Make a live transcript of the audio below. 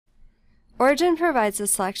Origin provides a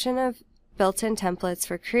selection of built-in templates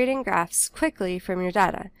for creating graphs quickly from your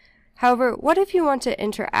data. However, what if you want to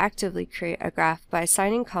interactively create a graph by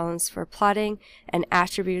assigning columns for plotting and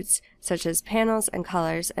attributes such as panels and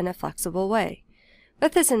colors in a flexible way?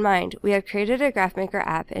 With this in mind, we have created a GraphMaker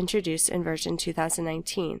app introduced in version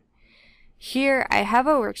 2019. Here, I have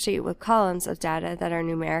a worksheet with columns of data that are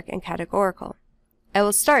numeric and categorical. I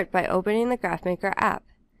will start by opening the GraphMaker app.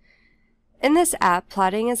 In this app,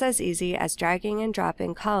 plotting is as easy as dragging and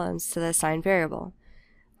dropping columns to the assigned variable.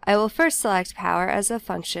 I will first select power as a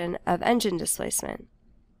function of engine displacement.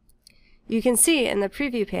 You can see in the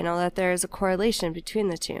preview panel that there is a correlation between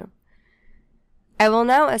the two. I will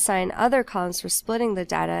now assign other columns for splitting the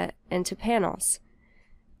data into panels.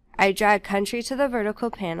 I drag country to the vertical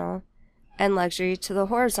panel and luxury to the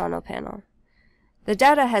horizontal panel. The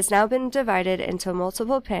data has now been divided into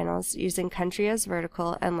multiple panels using country as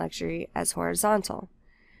vertical and luxury as horizontal.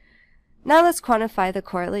 Now let's quantify the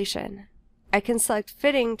correlation. I can select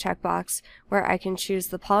Fitting checkbox where I can choose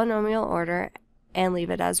the polynomial order and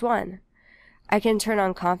leave it as 1. I can turn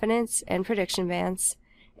on confidence and prediction bands,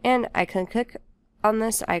 and I can click on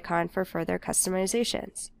this icon for further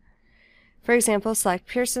customizations. For example, select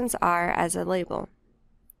Pearson's R as a label.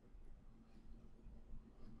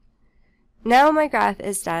 Now my graph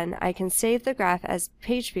is done, I can save the graph as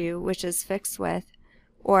page view, which is fixed with,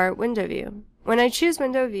 or window view. When I choose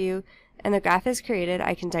window view and the graph is created,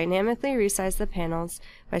 I can dynamically resize the panels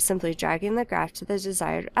by simply dragging the graph to the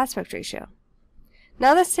desired aspect ratio.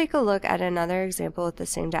 Now let's take a look at another example with the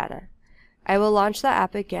same data. I will launch the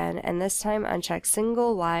app again and this time uncheck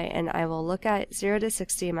single Y and I will look at 0 to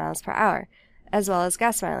 60 miles per hour, as well as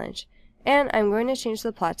gas mileage, and I'm going to change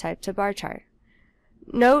the plot type to bar chart.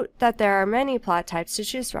 Note that there are many plot types to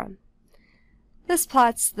choose from. This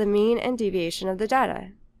plots the mean and deviation of the data.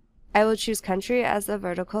 I will choose country as the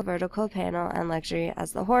vertical panel and luxury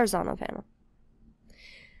as the horizontal panel.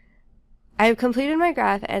 I have completed my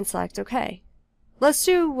graph and select OK. Let's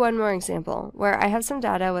do one more example where I have some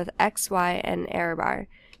data with X, Y, and error bar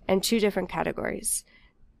and two different categories.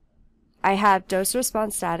 I have dose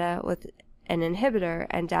response data with an inhibitor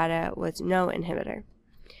and data with no inhibitor.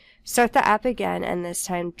 Start the app again and this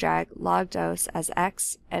time drag log dose as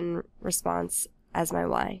X and response as my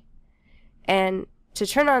Y. And to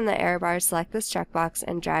turn on the error bar, select this checkbox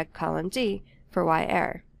and drag column D for Y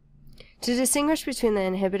error. To distinguish between the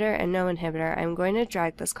inhibitor and no inhibitor, I'm going to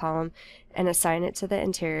drag this column and assign it to the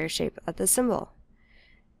interior shape of the symbol.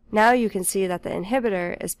 Now you can see that the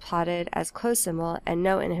inhibitor is plotted as closed symbol and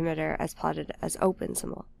no inhibitor as plotted as open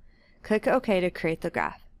symbol. Click OK to create the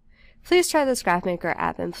graph. Please try this GraphMaker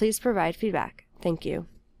app and please provide feedback. Thank you.